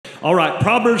All right,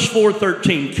 Proverbs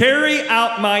 4:13. Carry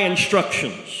out my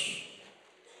instructions.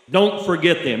 Don't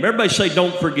forget them. Everybody say,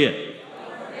 don't forget.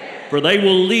 For they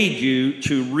will lead you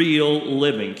to real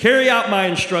living. Carry out my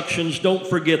instructions. Don't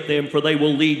forget them, for they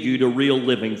will lead you to real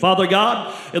living. Father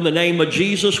God, in the name of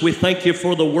Jesus, we thank you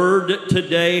for the word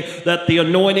today, that the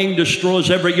anointing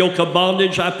destroys every yoke of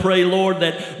bondage. I pray, Lord,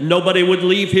 that nobody would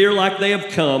leave here like they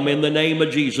have come. In the name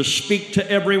of Jesus, speak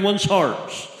to everyone's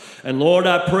hearts. And Lord,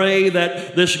 I pray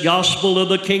that this gospel of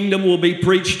the kingdom will be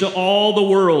preached to all the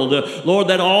world. Lord,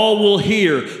 that all will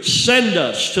hear. Send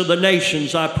us to the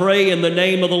nations, I pray, in the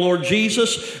name of the Lord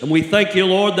Jesus. And we thank you,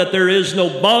 Lord, that there is no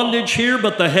bondage here,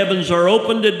 but the heavens are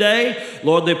open today.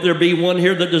 Lord, if there be one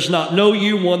here that does not know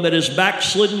you, one that is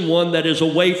backslidden, one that is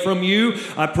away from you,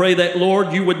 I pray that,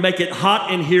 Lord, you would make it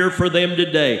hot in here for them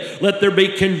today. Let there be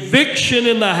conviction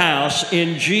in the house.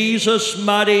 In Jesus'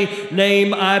 mighty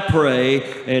name I pray.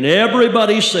 And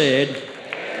everybody said,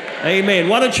 amen.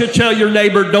 Why don't you tell your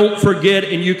neighbor, don't forget,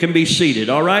 and you can be seated,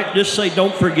 all right? Just say,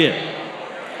 don't forget.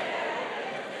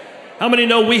 How many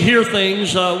know we hear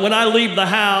things when I leave the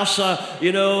house,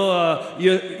 you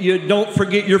don't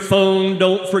forget your phone,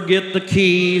 don't forget the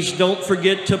keys, don't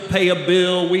forget to pay a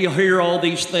bill. We hear all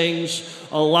these things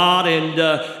a lot, and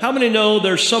how many know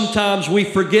there's sometimes we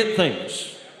forget things?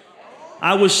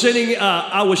 I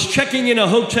was checking in a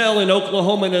hotel in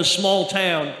Oklahoma in a small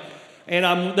town, and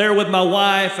I'm there with my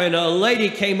wife, and a lady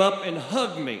came up and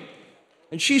hugged me.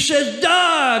 And she says,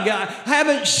 Doug, I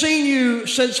haven't seen you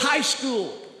since high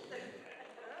school.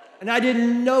 And I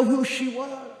didn't know who she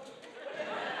was.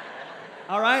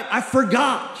 All right? I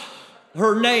forgot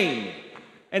her name.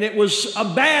 And it was a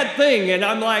bad thing. And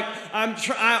I'm like,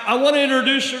 I want to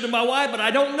introduce her to my wife, but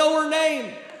I don't know her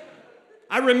name.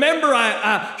 I remember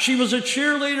she was a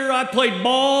cheerleader. I played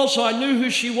ball, so I knew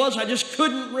who she was. I just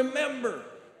couldn't remember.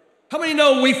 How many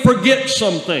know we forget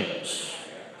some things?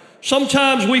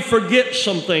 Sometimes we forget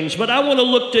some things. But I want to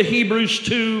look to Hebrews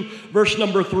 2, verse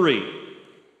number 3.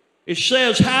 It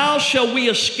says, how shall we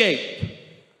escape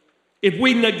if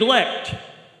we neglect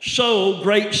so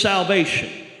great salvation,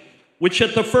 which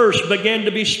at the first began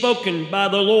to be spoken by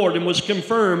the Lord and was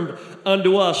confirmed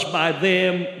unto us by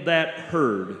them that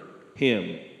heard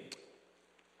him?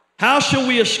 How shall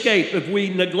we escape if we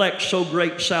neglect so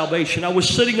great salvation? I was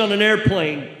sitting on an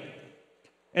airplane,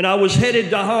 and I was headed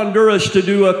to Honduras to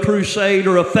do a crusade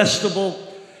or a festival.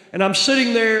 And I'm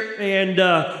sitting there,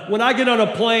 and when I get on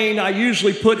a plane, I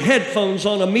usually put headphones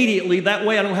on immediately. That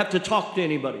way I don't have to talk to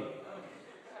anybody.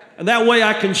 And that way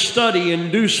I can study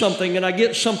and do something, and I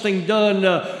get something done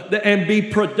and be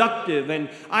productive. And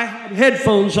I had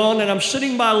headphones on, and I'm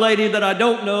sitting by a lady that I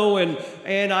don't know, and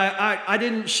I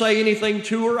didn't say anything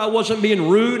to her. I wasn't being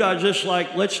rude. I was just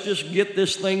like, let's just get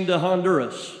this thing to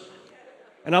Honduras.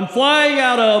 And I'm flying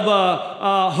out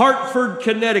of Hartford,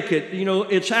 Connecticut. You know,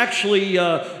 it's actually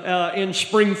in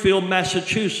Springfield,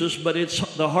 Massachusetts, but it's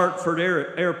the Hartford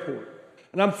Airport.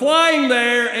 And I'm flying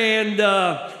there, and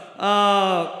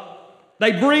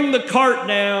they bring the cart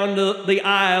down the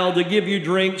aisle to give you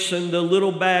drinks and the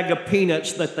little bag of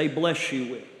peanuts that they bless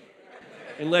you with,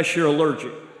 unless you're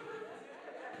allergic.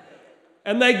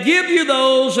 And they give you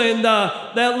those, and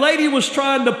that lady was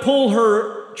trying to pull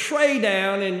her tray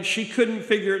down, and she couldn't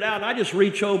figure it out. And I just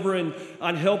reach over and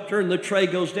I helped her, and the tray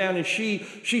goes down, and she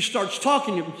starts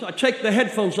talking. I take the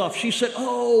headphones off. She said,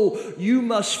 oh, you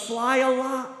must fly a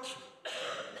lot.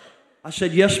 I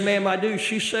said, yes, ma'am, I do.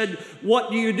 She said,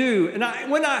 what do you do? And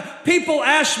when people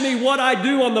ask me what I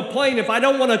do on the plane, if I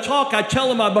don't want to talk, I tell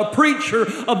them I'm a preacher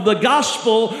of the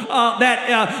gospel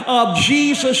of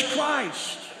Jesus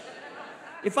Christ.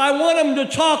 If I want them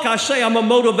to talk, I say I'm a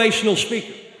motivational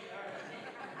speaker.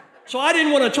 So I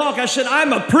didn't want to talk. I said,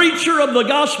 I'm a preacher of the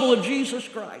gospel of Jesus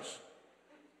Christ.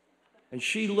 And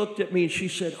she looked at me and she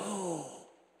said, oh.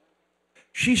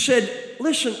 She said,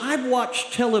 listen, I've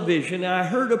watched television and I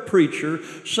heard a preacher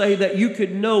say that you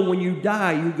could know when you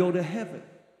die, you go to heaven.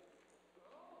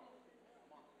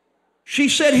 She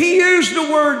said, he used the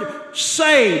word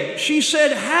saved. She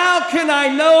said, how can I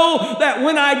know that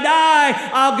when I die,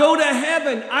 I'll go to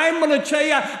heaven? I'm going to tell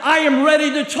you, I am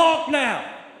ready to talk now.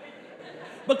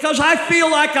 Because I feel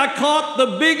like I caught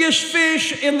the biggest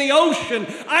fish in the ocean.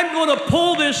 I'm going to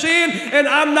pull this in, and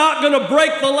I'm not going to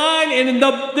break the line, and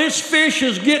this fish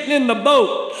is getting in the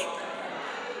boat.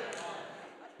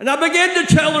 And I began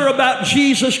to tell her about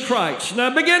Jesus Christ. And I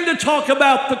began to talk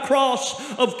about the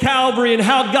cross of Calvary and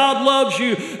how God loves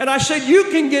you. And I said, you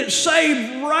can get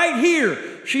saved right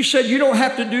here. She said, you don't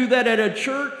have to do that at a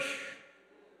church.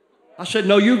 I said,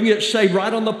 no, you can get saved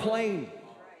right on the plane.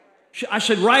 I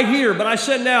said, right here. But I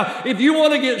said, now, if you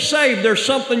want to get saved, there's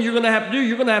something you're going to have to do.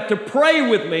 You're going to have to pray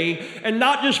with me, and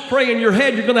not just pray in your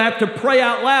head. You're going to have to pray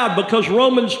out loud, because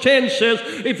Romans 10 says,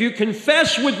 if you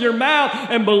confess with your mouth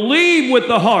and believe with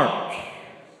the heart.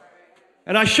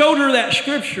 And I showed her that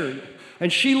scripture,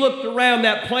 and she looked around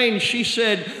that plane. She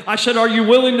said, I said, are you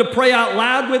willing to pray out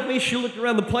loud with me? She looked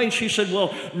around the plane. She said,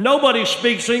 well, nobody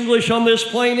speaks English on this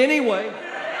plane anyway.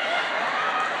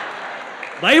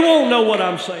 They won't know what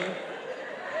I'm saying.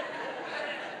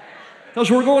 Because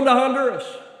we're going to Honduras.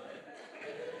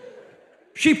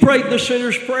 She prayed the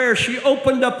sinner's prayer. She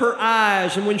opened up her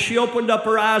eyes. And when she opened up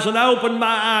her eyes and I opened my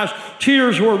eyes,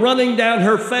 tears were running down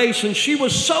her face. And she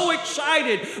was so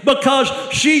excited because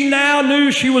she now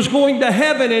knew she was going to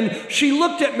heaven. And she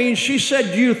looked at me and she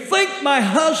said, do you think my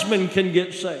husband can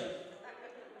get saved?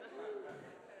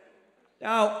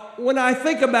 Now, when I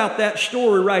think about that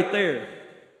story right there,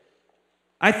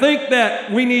 I think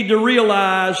that we need to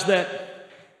realize that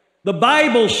the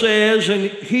Bible says in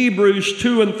Hebrews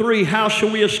 2 and 3, how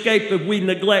shall we escape if we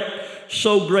neglect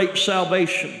so great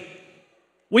salvation?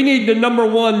 We need to, number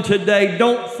one today,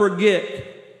 don't forget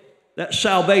that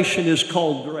salvation is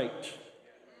called great.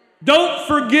 Don't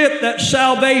forget that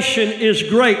salvation is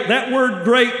great. That word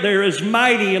great there is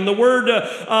mighty, and the word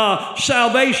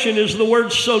salvation is the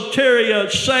word soteria,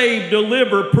 save,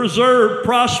 deliver, preserve,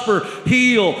 prosper,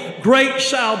 heal. Great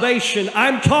salvation.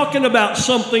 I'm talking about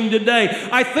something today.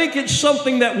 I think it's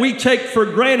something that we take for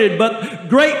granted, but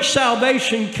great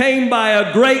salvation came by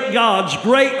a great God's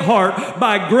great heart,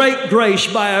 by great grace,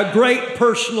 by a great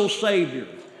personal Savior.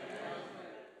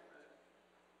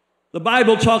 The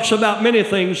Bible talks about many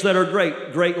things that are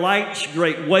great. Great lights,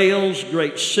 great whales,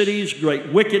 great cities,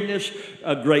 great wickedness,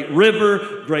 a great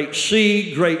river, great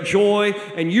sea, great joy.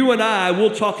 And you and I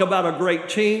will talk about a great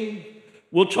team.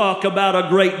 We'll talk about a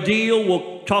great deal.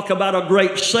 We'll talk about a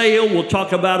great sale. We'll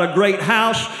talk about a great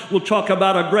house. We'll talk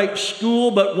about a great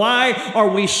school. But why are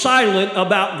we silent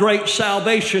about great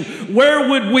salvation? Where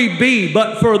would we be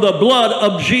but for the blood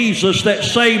of Jesus that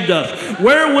saved us?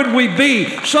 Where would we be?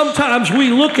 Sometimes we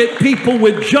look at people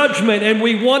with judgment and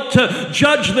we want to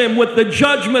judge them with the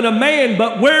judgment of man.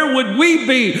 But where would we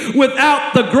be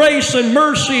without the grace and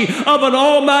mercy of an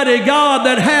almighty God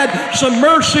that had some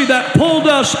mercy that pulled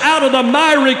us out of the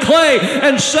miry clay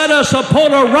and set us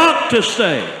upon a rock to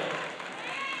stay?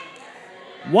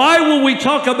 Why will we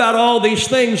talk about all these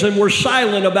things and we're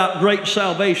silent about great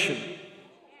salvation?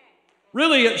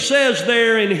 Really, it says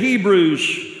there in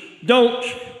Hebrews, don't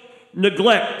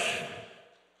neglect.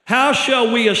 How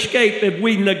shall we escape if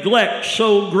we neglect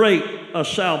so great a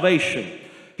salvation?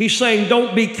 He's saying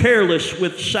don't be careless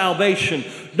with salvation.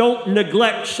 Don't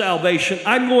neglect salvation.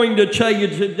 I'm going to tell you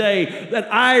today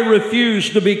that I refuse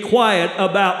to be quiet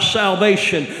about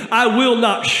salvation. I will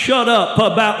not shut up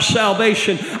about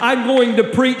salvation. I'm going to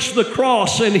preach the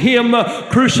cross and Him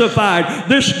crucified.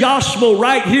 This gospel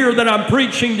right here that I'm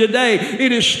preaching today,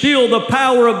 it is still the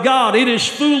power of God. It is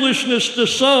foolishness to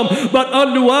some, but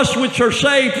unto us which are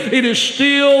saved, it is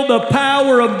still the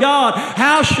power of God.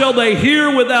 How shall they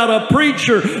hear without a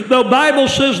preacher? The Bible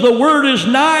says the word is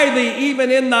nigh thee, even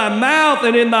in thy mouth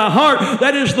and in thy heart.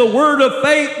 That is the word of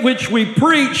faith which we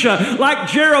preach. Like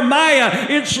Jeremiah,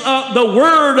 it's the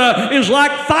word is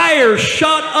like fire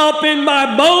shut up in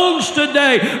my bones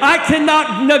today. I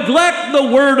cannot neglect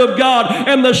the word of God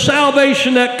and the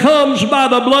salvation that comes by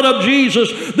the blood of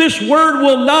Jesus. This word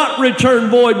will not return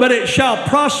void, but it shall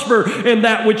prosper in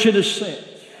that which it is sent.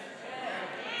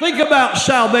 Think about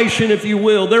salvation, if you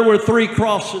will. There were 3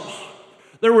 crosses.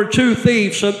 There were 2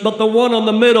 thieves, but the one on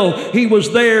the middle, he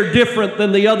was there different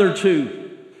than the other 2.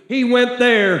 He went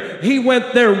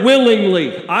there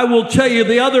willingly. I will tell you,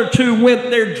 the other 2 went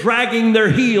there dragging their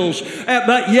heels,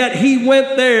 but yet he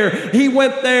went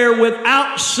there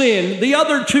without sin. The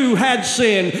other 2 had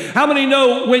sin. How many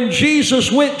know when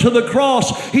Jesus went to the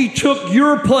cross, He took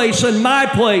your place and my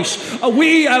place?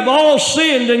 We have all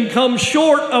sinned and come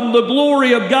short of the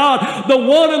glory of God. The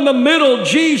one in the middle,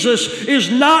 Jesus,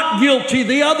 is not guilty.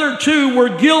 The other 2 were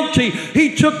guilty.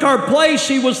 He took our place.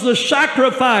 He was the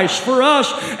sacrifice for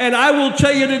us. And I will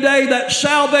tell you today that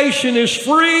salvation is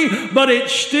free, but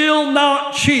it's still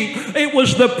not cheap. It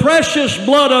was the precious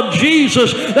blood of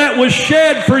Jesus that was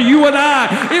shed for you and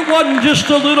I. It wasn't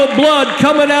just a little blood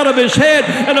coming out of His head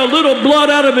and a little blood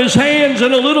out of His hands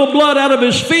and a little blood out of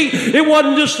His feet. It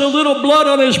wasn't just a little blood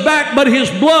on His back, but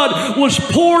His blood was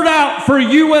poured out for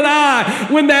you and I.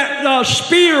 When that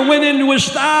spear went into His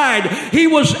side, He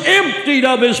was emptied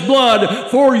of His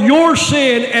blood for your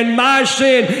sin and my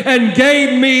sin and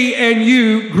gave me and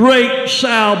you great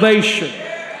salvation.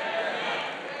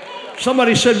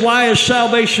 Somebody said, why is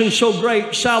salvation so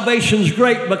great? Salvation's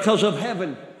great because of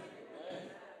heaven.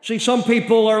 See, some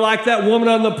people are like that woman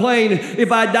on the plane.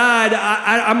 If I died,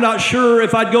 I'm not sure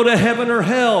if I'd go to heaven or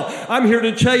hell. I'm here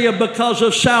to tell you, because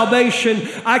of salvation,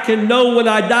 I can know when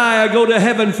I die, I go to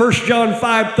heaven. 1 John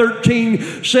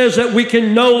 5:13 says that we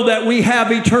can know that we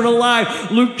have eternal life.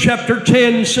 Luke chapter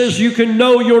 10 says you can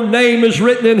know your name is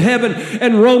written in heaven.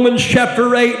 And Romans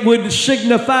chapter 8 would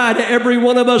signify to every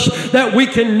one of us that we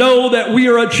can know that we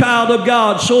are a child of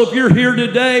God. So if you're here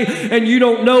today and you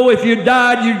don't know if you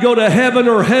died, you'd go to heaven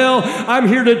or hell, I'm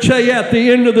here to tell you at the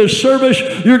end of this service,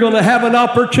 you're going to have an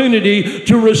opportunity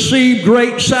to receive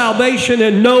great salvation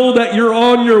and know that you're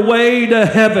on your way to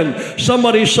heaven.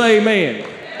 Somebody say amen.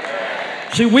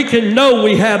 See, we can know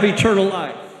we have eternal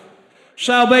life.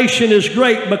 Salvation is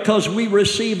great because we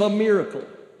receive a miracle.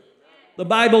 The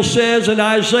Bible says in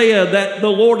Isaiah that the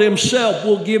Lord himself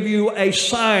will give you a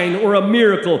sign or a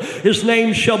miracle. His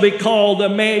name shall be called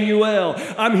Emmanuel.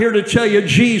 I'm here to tell you,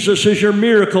 Jesus is your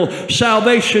miracle.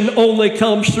 Salvation only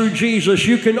comes through Jesus.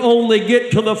 You can only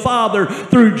get to the Father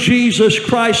through Jesus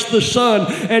Christ the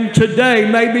Son. And today,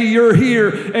 maybe you're here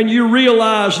and you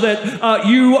realize that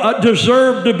you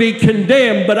deserve to be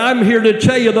condemned. But I'm here to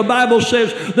tell you, the Bible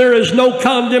says there is no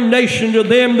condemnation to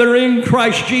them that are in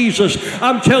Christ Jesus.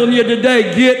 I'm telling you today,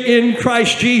 get in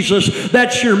Christ Jesus.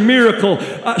 That's your miracle.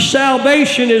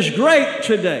 Salvation is great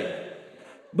today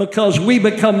because we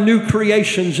become new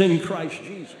creations in Christ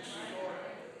Jesus.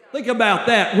 Think about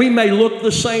that. We may look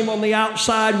the same on the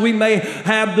outside. We may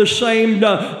have the same,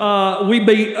 we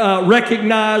be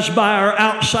recognized by our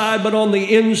outside, but on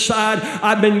the inside,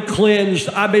 I've been cleansed.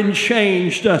 I've been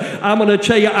changed. I'm going to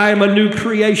tell you, I am a new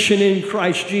creation in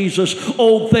Christ Jesus.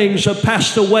 Old things have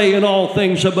passed away and all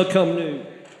things have become new.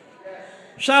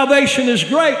 Salvation is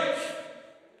great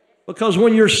because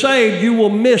when you're saved, you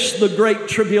will miss the great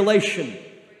tribulation.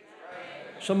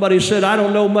 Somebody said, I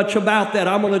don't know much about that.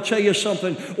 I'm going to tell you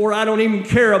something, or I don't even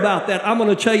care about that. I'm going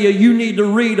to tell you, you need to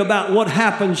read about what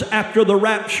happens after the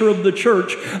rapture of the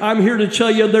church. I'm here to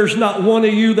tell you, there's not one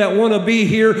of you that want to be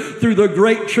here through the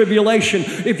great tribulation.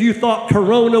 If you thought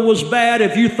Corona was bad,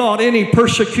 if you thought any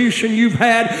persecution you've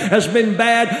had has been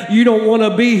bad, you don't want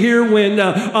to be here when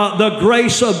the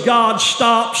grace of God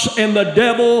stops and the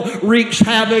devil wreaks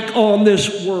havoc on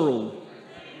this world.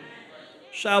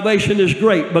 Salvation is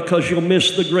great because you'll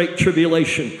miss the great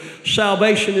tribulation.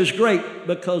 Salvation is great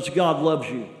because God loves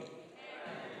you.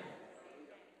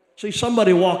 See,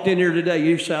 somebody walked in here today,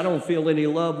 you say, I don't feel any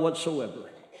love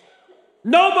whatsoever.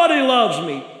 Nobody loves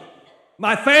me.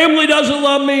 My family doesn't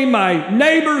love me. My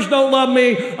neighbors don't love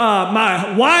me.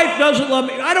 My wife doesn't love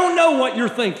me. I don't know what you're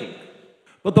thinking.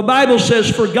 But the Bible says,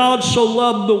 for God so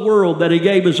loved the world that he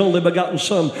gave his only begotten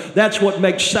Son. That's what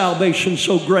makes salvation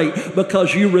so great,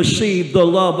 because you receive the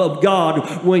love of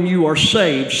God when you are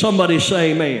saved. Somebody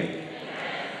say amen.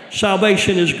 Amen.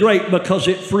 Salvation is great because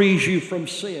it frees you from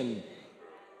sin.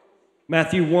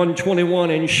 Matthew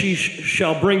 1:21, and she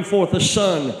shall bring forth a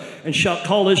son, and shall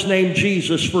call his name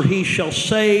Jesus, for he shall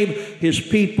save his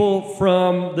people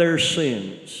from their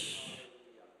sins.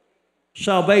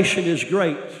 Salvation is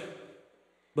great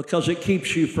because it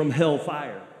keeps you from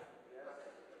hellfire.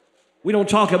 We don't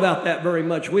talk about that very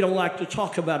much. We don't like to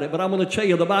talk about it, but I'm going to tell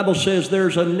you, the Bible says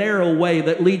there's a narrow way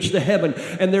that leads to heaven,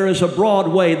 and there is a broad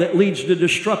way that leads to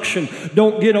destruction.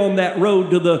 Don't get on that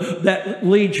road that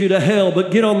leads you to hell,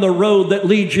 but get on the road that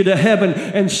leads you to heaven,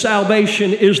 and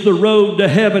salvation is the road to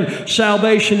heaven.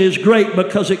 Salvation is great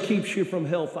because it keeps you from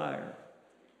hellfire.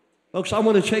 Folks, I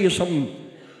want to tell you something.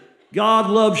 God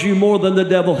loves you more than the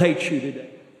devil hates you today.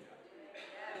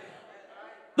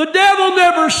 The devil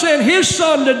never sent his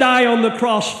son to die on the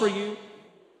cross for you,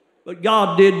 but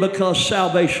God did, because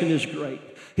salvation is great.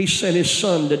 He sent his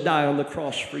son to die on the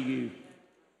cross for you.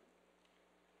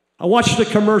 I watched a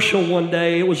commercial one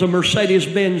day. It was a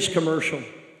Mercedes-Benz commercial.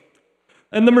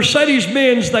 And the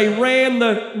Mercedes-Benz, they ran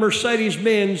the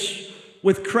Mercedes-Benz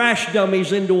with crash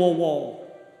dummies into a wall.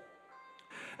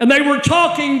 And they were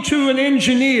talking to an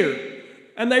engineer.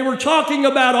 And they were talking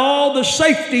about all the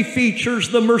safety features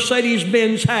the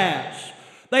Mercedes-Benz has.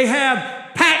 They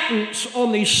have patents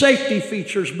on these safety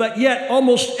features, but yet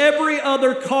almost every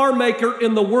other car maker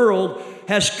in the world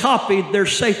has copied their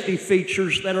safety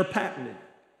features that are patented.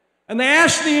 And they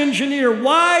asked the engineer,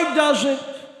 why doesn't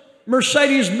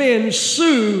Mercedes-Benz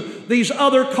sue these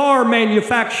other car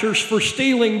manufacturers for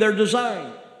stealing their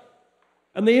design?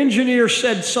 And the engineer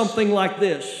said something like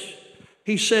this.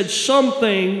 He said, some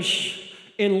things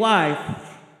in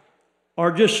life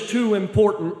are just too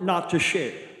important not to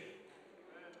share.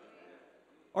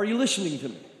 Are you listening to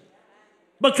me?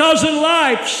 Because in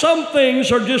life, some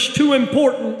things are just too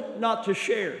important not to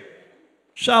share.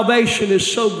 Salvation is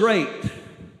so great,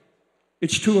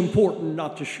 it's too important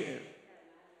not to share.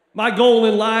 My goal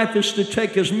in life is to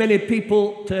take as many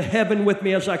people to heaven with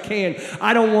me as I can.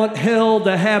 I don't want hell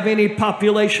to have any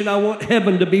population. I want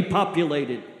heaven to be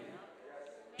populated.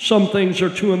 Some things are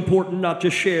too important not to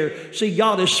share. See,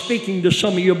 God is speaking to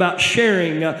some of you about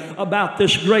sharing about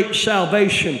this great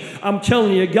salvation. I'm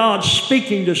telling you, God's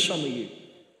speaking to some of you.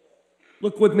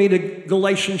 Look with me to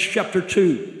Galatians chapter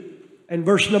 2 and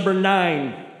verse number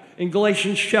 9. In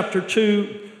Galatians chapter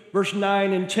 2, verse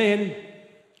 9 and 10,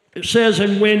 it says,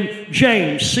 "And when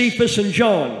James, Cephas, and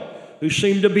John, who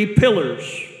seemed to be pillars,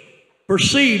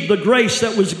 perceived the grace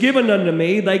that was given unto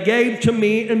me, they gave to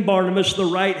me and Barnabas the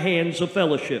right hands of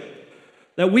fellowship,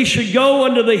 that we should go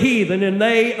unto the heathen, and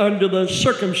they unto the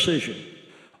circumcision.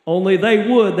 Only they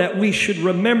would that we should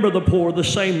remember the poor, the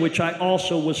same which I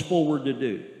also was forward to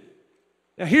do."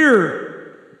 Now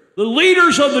here, the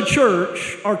leaders of the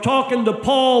church are talking to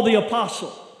Paul the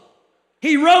apostle.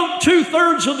 He wrote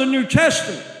 2/3 of the New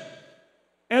Testament,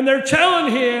 and they're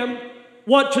telling him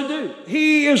what to do.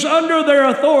 He is under their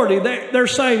authority. They're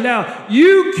saying, now,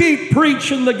 you keep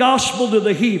preaching the gospel to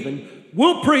the heathen.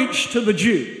 We'll preach to the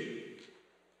Jew.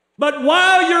 But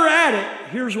while you're at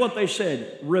it, here's what they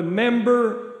said: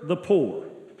 remember the poor.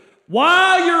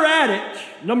 While you're at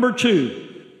it, number 2,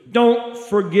 don't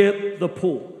forget the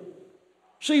poor.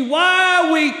 See,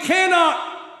 why we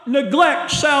cannot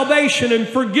neglect salvation and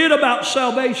forget about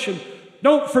salvation,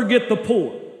 don't forget the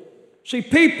poor. See,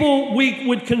 people we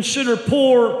would consider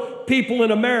poor people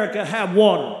in America have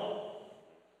water.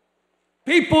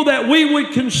 People that we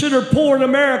would consider poor in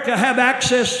America have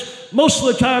access most of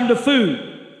the time to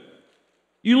food.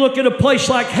 You look at a place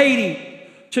like Haiti,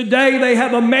 today they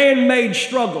have a man-made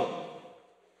struggle.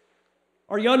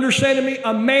 Are you understanding me?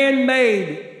 A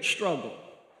man-made struggle.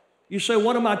 You say,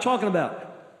 what am I talking about?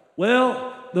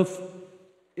 Well,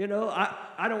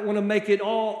 I don't want to make it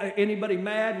anybody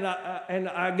mad, and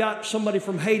I got somebody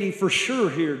from Haiti for sure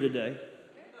here today.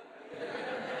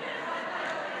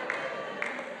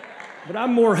 But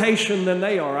I'm more Haitian than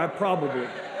they are,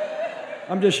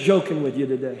 I'm just joking with you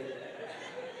today.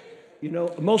 You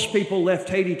know, most people left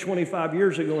Haiti 25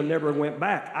 years ago and never went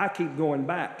back. I keep going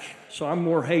back, so I'm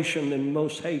more Haitian than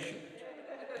most Haitians.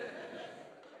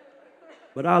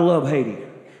 But I love Haiti.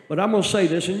 But I'm going to say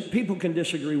this, and people can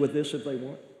disagree with this if they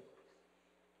want.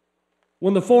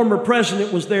 When the former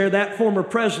president was there, that former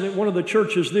president, one of the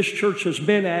churches this church has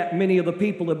been at, many of the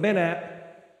people have been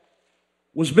at,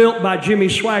 was built by Jimmy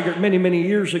Swaggart many, many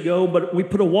years ago, but we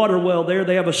put a water well there.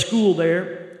 They have a school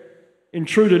there in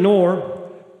True to Nord.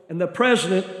 And the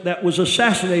president that was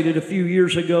assassinated a few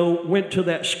years ago went to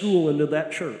that school and to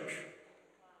that church.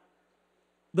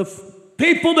 The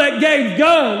people that gave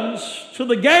guns to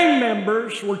the gang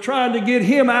members were trying to get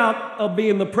him out of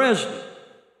being the president.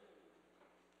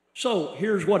 So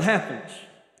here's what happens.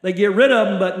 They get rid of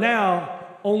them, but now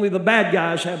only the bad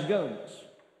guys have guns.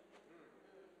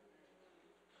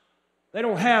 They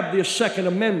don't have the Second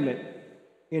Amendment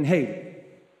in Haiti.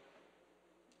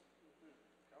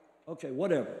 Okay,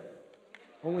 whatever.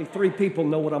 Only 3 people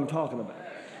know what I'm talking about.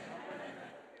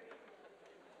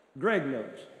 Greg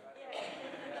knows.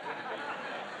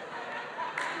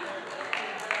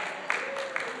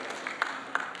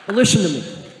 But listen to me.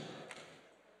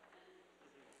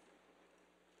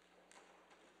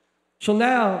 So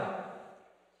now,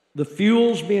 the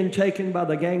fuel's being taken by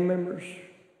the gang members.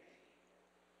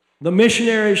 The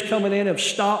missionaries coming in have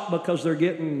stopped because they're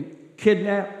getting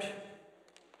kidnapped.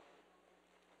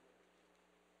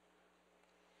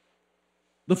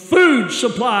 The food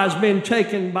supply has been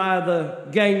taken by the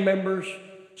gang members,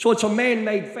 so it's a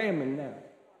man-made famine now.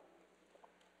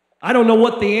 I don't know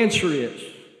what the answer is,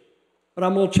 but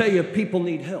I'm going to tell you, people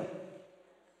need help.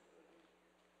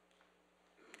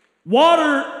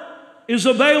 Water is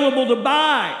available to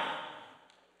buy.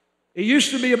 It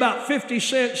used to be about 50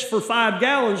 cents for 5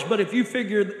 gallons, but if you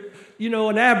figure,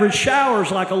 an average shower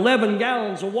is like 11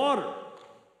 gallons of water.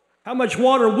 How much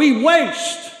water we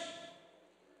waste.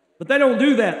 But they don't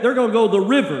do that. They're going to go to the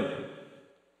river.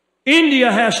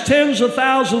 India has tens of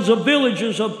thousands of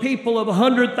villages of people of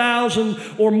 100,000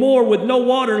 or more with no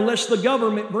water unless the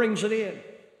government brings it in.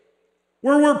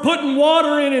 Where we're putting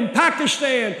water in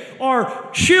Pakistan are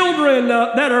children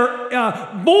that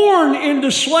are born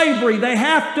into slavery. They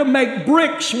have to make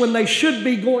bricks when they should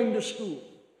be going to school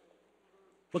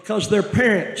because their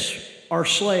parents are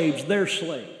slaves. They're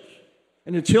slaves.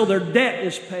 And until their debt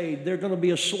is paid, they're going to be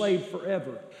a slave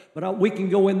forever. But we can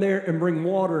go in there and bring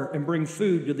water and bring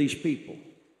food to these people.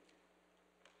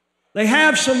 They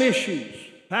have some issues.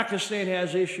 Pakistan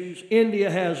has issues. India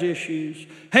has issues.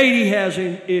 Haiti has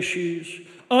issues.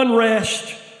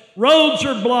 Unrest. Roads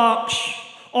are blocks.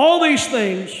 All these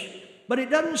things. But it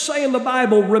doesn't say in the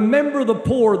Bible, remember the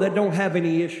poor that don't have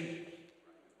any issues.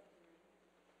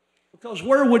 Because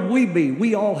where would we be?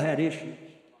 We all had issues.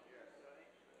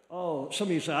 Oh, some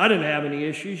of you say, I didn't have any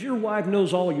issues. Your wife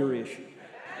knows all your issues.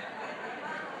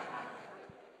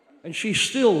 And she's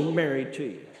still married to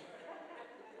you.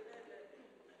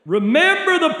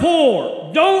 Remember the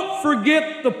poor. Don't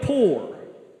forget the poor.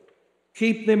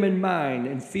 Keep them in mind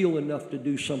and feel enough to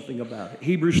do something about it.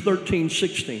 Hebrews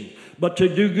 13:16. But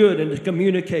to do good and to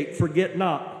communicate, forget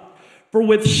not. For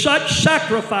with such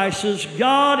sacrifices,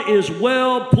 God is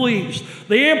well pleased.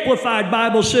 The Amplified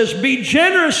Bible says, be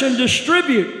generous and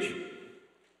distribute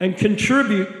and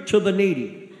contribute to the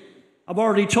needy. I've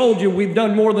already told you we've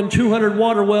done more than 200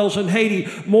 water wells in Haiti,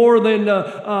 more than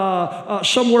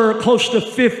somewhere close to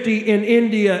 50 in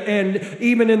India, and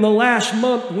even in the last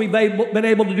month we've been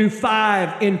able to do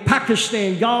 5 in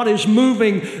Pakistan. God is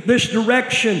moving this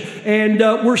direction, and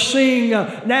we're seeing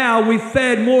now we've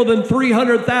fed more than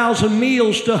 300,000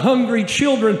 meals to hungry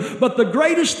children. But the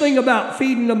greatest thing about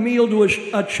feeding a meal to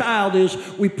a child is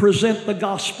we present the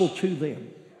gospel to them.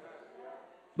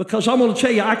 Because I'm going to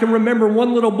tell you, I can remember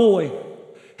one little boy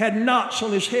had knots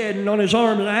on his head and on his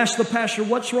arm, and I asked the pastor,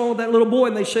 what's wrong with that little boy?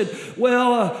 And they said,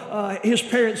 well, his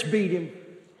parents beat him.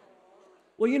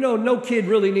 Well, you know, no kid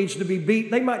really needs to be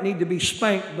beat. They might need to be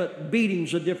spanked, but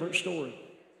beating's a different story.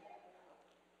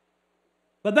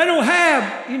 But they don't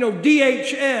have,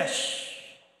 DHS.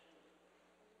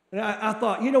 And I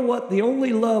thought, you know what? The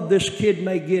only love this kid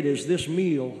may get is this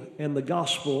meal and the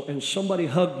gospel, and somebody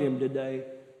hugged him today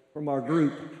from our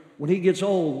group. When he gets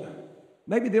old,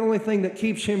 maybe the only thing that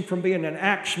keeps him from being an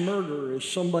axe murderer is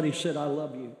somebody said, I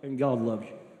love you, and God loves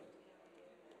you.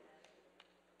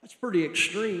 That's pretty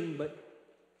extreme, but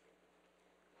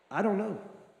I don't know.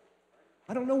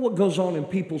 I don't know what goes on in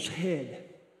people's head,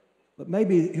 but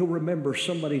maybe he'll remember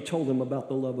somebody told him about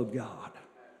the love of God.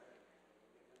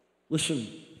 Listen,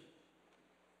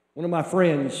 one of my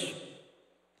friends,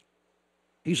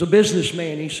 he's a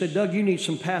businessman. He said, Doug, you need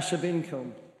some passive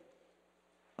income.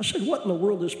 I said, what in the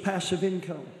world is passive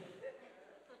income?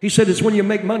 He said, it's when you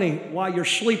make money while you're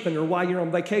sleeping or while you're on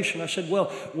vacation. I said,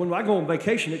 well, when I go on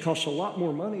vacation, it costs a lot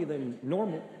more money than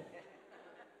normal.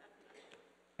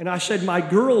 And I said, my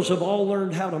girls have all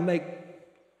learned how to make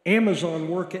Amazon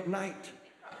work at night.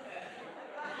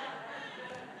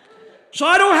 So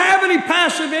I don't have any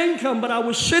passive income, but I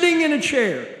was sitting in a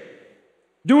chair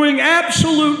doing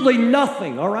absolutely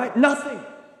nothing, all right? Nothing.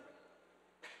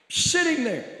 Sitting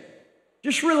there,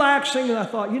 just relaxing, and I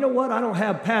thought, you know what? I don't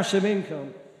have passive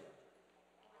income.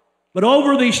 But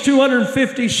over these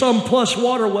 250 some plus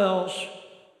water wells,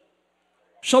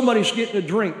 somebody's getting a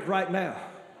drink right now.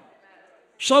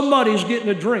 Somebody's getting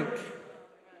a drink.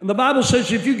 And the Bible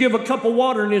says if you give a cup of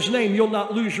water in his name, you'll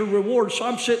not lose your reward. So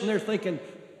I'm sitting there thinking,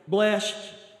 blessed,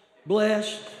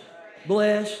 blessed,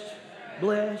 blessed,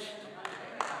 blessed.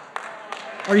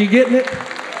 Are you getting it?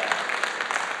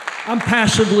 I'm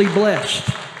passively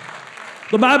blessed.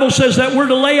 The Bible says that we're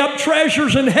to lay up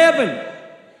treasures in heaven.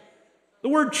 The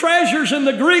word treasures in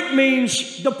the Greek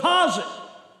means deposit.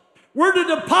 We're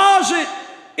to deposit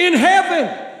in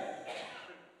heaven.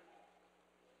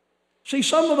 See,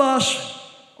 some of us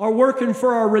are working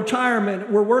for our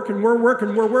retirement. We're working,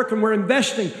 we're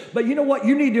investing. But you know what?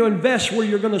 You need to invest where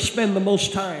you're going to spend the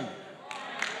most time.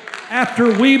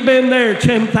 After we've been there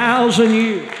 10,000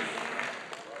 years.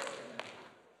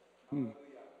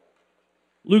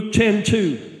 Luke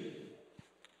 10:2.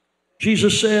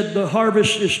 Jesus said, the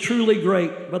harvest is truly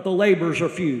great, but the laborers are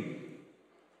few.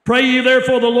 Pray ye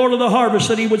therefore the Lord of the harvest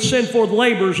that he would send forth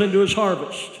laborers into his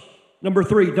harvest. Number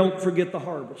 3, don't forget the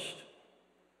harvest.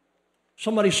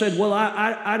 Somebody said, well,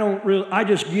 I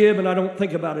just give and I don't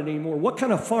think about it anymore. What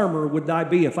kind of farmer would I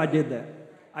be if I did that?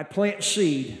 I plant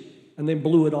seed and then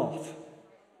blew it off.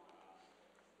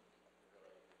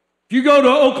 If you go to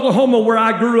Oklahoma, where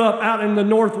I grew up out in the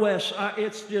Northwest,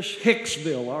 it's just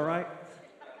Hicksville, all right?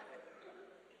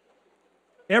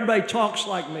 Everybody talks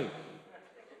like me.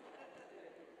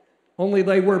 Only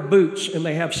they wear boots and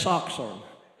they have socks on.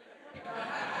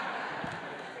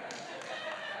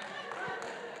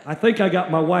 I think I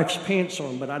got my wife's pants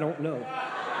on, but I don't know.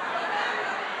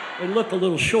 They look a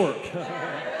little short.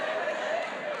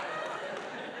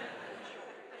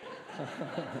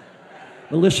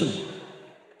 But listen,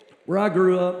 where I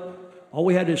grew up, all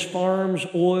we had is farms,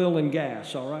 oil, and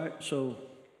gas, all right? So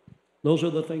those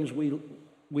are the things we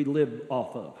lived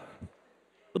off of.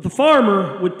 But the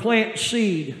farmer would plant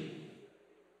seed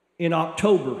in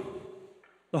October.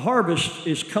 The harvest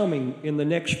is coming in the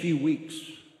next few weeks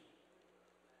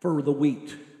for the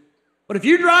wheat. But if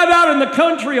you drive out in the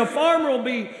country, a farmer will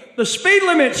be, the speed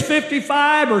limit's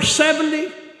 55 or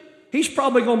 70. He's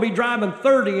probably going to be driving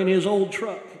 30 in his old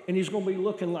truck, and he's going to be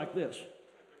looking like this.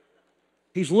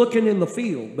 He's looking in the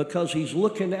field because he's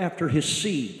looking after his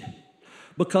seed,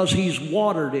 because he's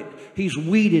watered it, he's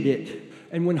weeded it,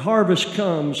 and when harvest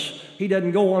comes, he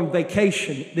doesn't go on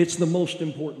vacation. It's the most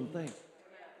important thing.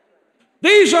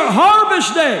 These are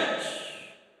harvest days.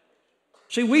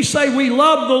 See, we say we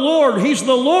love the Lord. He's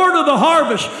the Lord of the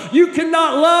harvest. You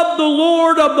cannot love the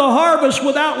Lord of the harvest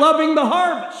without loving the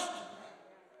harvest.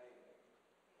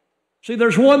 See,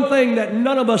 there's one thing that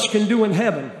none of us can do in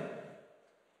heaven.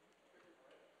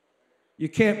 You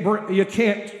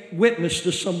can't witness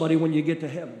to somebody when you get to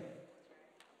heaven.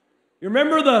 You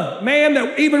remember the man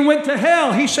that even went to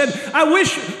hell? He said, I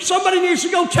wish somebody needs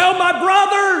to go tell my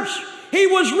brothers. He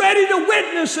was ready to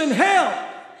witness in hell.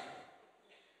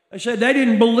 They said they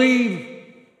didn't believe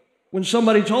when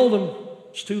somebody told them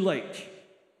it's too late.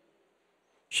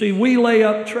 See, we lay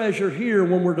up treasure here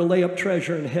when we're to lay up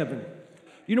treasure in heaven.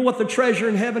 You know what the treasure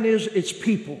in heaven is? It's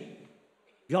people.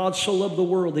 God so loved the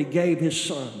world, He gave His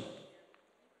Son.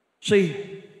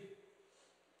 See,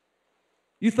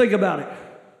 you think about it.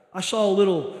 I saw a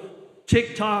little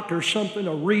TikTok or something,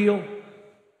 a reel.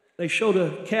 They showed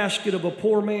a casket of a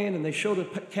poor man and they showed a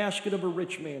casket of a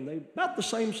rich man. They're about the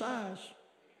same size.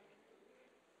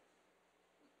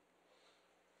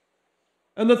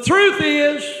 And the truth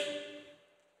is,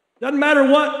 doesn't matter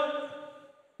what,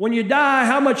 when you die,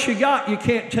 how much you got, you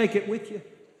can't take it with you.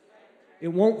 It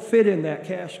won't fit in that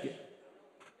casket.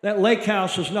 That lake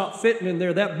house is not fitting in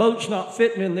there. That boat's not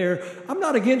fitting in there. I'm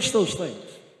not against those things.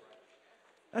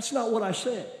 That's not what I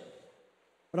said.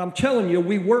 But I'm telling you,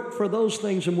 we work for those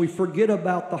things and we forget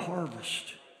about the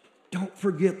harvest. Don't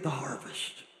forget the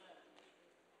harvest.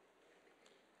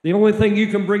 The only thing you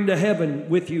can bring to heaven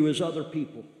with you is other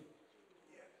people.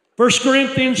 1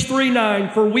 Corinthians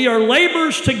 3:9, for we are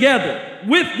laborers together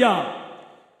with God.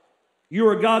 You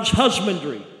are God's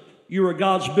husbandry. You are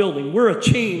God's building. We're a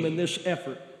team in this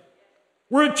effort.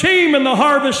 We're a team in the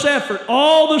harvest effort.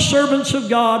 All the servants of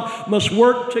God must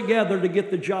work together to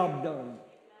get the job done.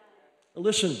 Now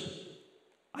listen,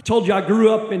 I told you I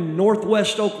grew up in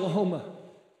northwest Oklahoma.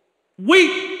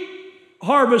 Wheat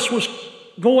harvest was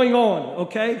going on,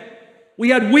 okay? We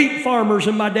had wheat farmers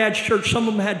in my dad's church. Some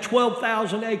of them had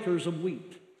 12,000 acres of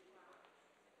wheat.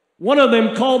 One of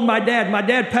them called my dad. My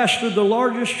dad pastored the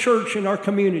largest church in our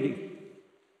community.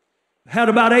 Had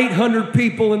about 800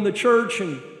 people in the church,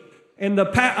 and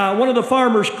one of the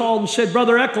farmers called and said,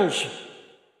 Brother Eccles,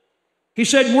 he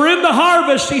said, we're in the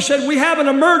harvest. He said, we have an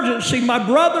emergency. My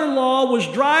brother-in-law was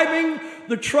driving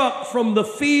the truck from the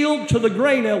field to the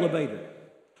grain elevator.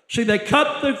 See, they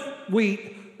cut the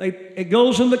wheat. It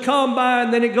goes in the combine,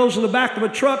 then it goes in the back of a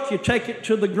truck. You take it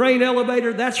to the grain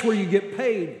elevator. That's where you get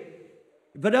paid.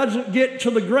 If it doesn't get to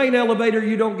the grain elevator,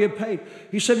 you don't get paid.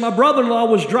 He said, my brother-in-law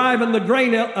was driving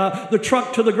the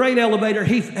truck to the grain elevator.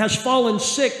 He has fallen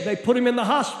sick. They put him in the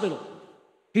hospital.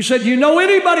 He said, you know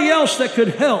anybody else that could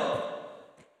help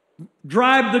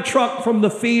drive the truck from the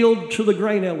field to the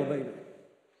grain elevator?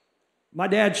 My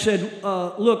dad said,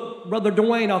 look, Brother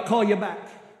Dwayne, I'll call you back.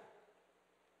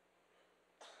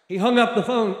 He hung up the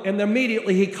phone, and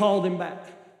immediately he called him back.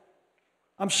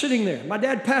 I'm sitting there. My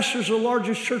dad pastors the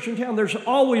largest church in town. There's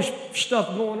always stuff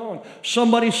going on.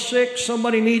 Somebody's sick.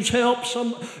 Somebody needs help.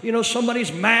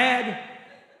 Somebody's mad.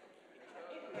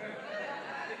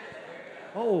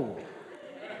 Oh.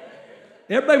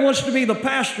 Everybody wants to be the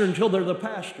pastor until they're the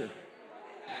pastor.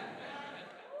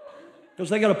 Because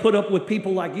they got to put up with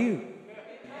people like you.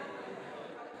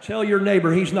 Tell your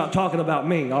neighbor he's not talking about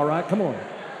me, all right? Come on.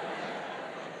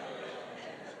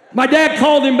 My dad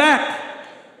called him back.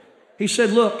 He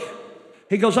said, look,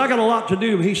 he goes, I got a lot to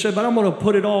do. He said, but I'm going to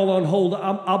put it all on hold.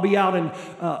 I'll be out, and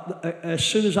as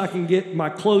soon as I can get my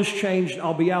clothes changed,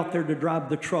 I'll be out there to drive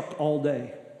the truck all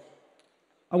day.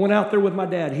 I went out there with my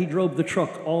dad. He drove the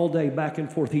truck all day back and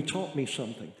forth. He taught me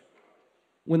something.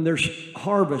 When there's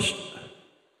harvest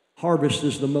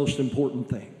is the most important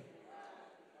thing.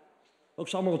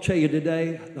 Folks, I'm going to tell you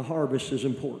today, the harvest is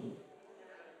important.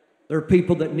 There are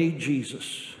people that need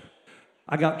Jesus.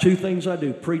 I got two things I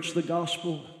do: preach the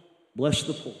gospel, bless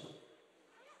the poor.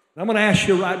 And I'm going to ask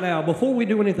you right now, before we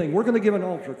do anything, we're going to give an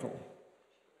altar call.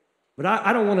 But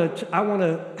I want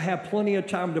to have plenty of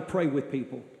time to pray with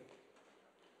people.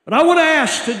 But I want to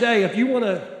ask today, if you want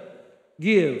to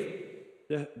give,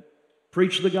 to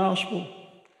preach the gospel,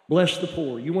 bless the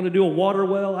poor. You want to do a water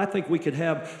well? I think we could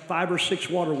have 5 or 6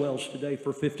 water wells today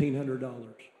for $1,500.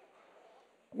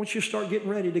 I once you start getting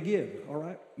ready to give, all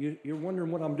right? You're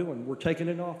wondering what I'm doing. We're taking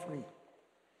an offering.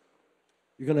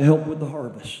 You're going to help with the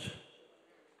harvest.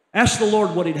 Ask the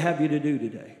Lord what He'd have you to do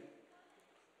today.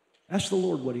 Ask the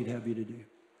Lord what He'd have you to do.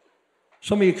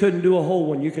 Some of you couldn't do a whole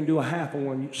one. You can do a half of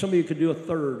one. Some of you could do a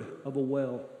third of a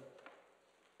well.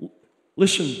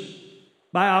 Listen,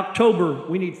 by October,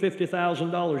 we need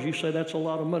 $50,000. You say that's a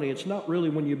lot of money. It's not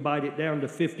really when you bite it down to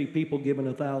 50 people giving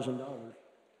 $1,000.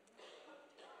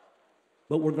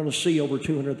 But we're going to see over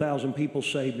 200,000 people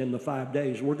saved in the 5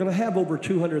 days. We're going to have over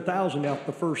 200,000 out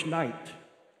the first night.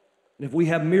 And if we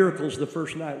have miracles the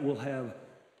first night, we'll have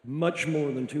much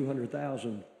more than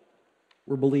 200,000.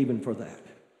 We're believing for that.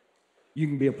 You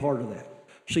can be a part of that.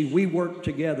 See, we work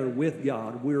together with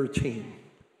God. We're a team.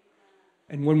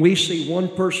 And when we see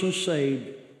one person saved,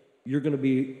 you're going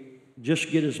to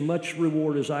just get as much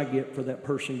reward as I get for that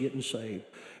person getting saved.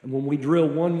 And when we drill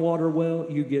one water well,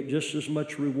 you get just as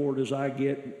much reward as I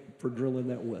get for drilling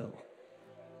that well.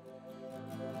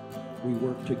 We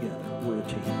work together. We're a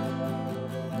team.